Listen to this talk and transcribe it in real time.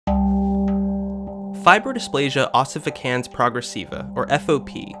Fibrodysplasia ossificans progressiva, or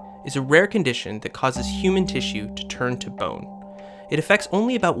FOP, is a rare condition that causes human tissue to turn to bone. It affects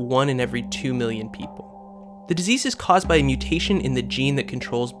only about 1 in every 2 million people. The disease is caused by a mutation in the gene that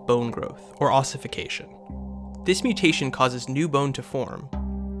controls bone growth, or ossification. This mutation causes new bone to form,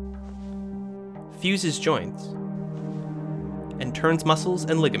 fuses joints, and turns muscles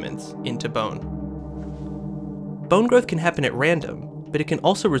and ligaments into bone. Bone growth can happen at random, but it can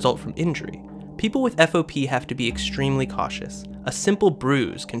also result from injury. People with FOP have to be extremely cautious. A simple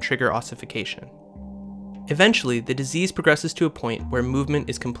bruise can trigger ossification. Eventually, the disease progresses to a point where movement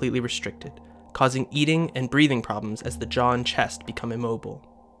is completely restricted, causing eating and breathing problems as the jaw and chest become immobile.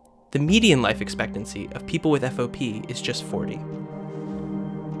 The median life expectancy of people with FOP is just 40.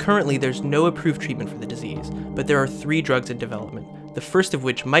 Currently, there's no approved treatment for the disease, but there are 3 drugs in development, the first of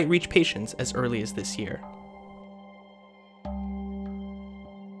which might reach patients as early as this year.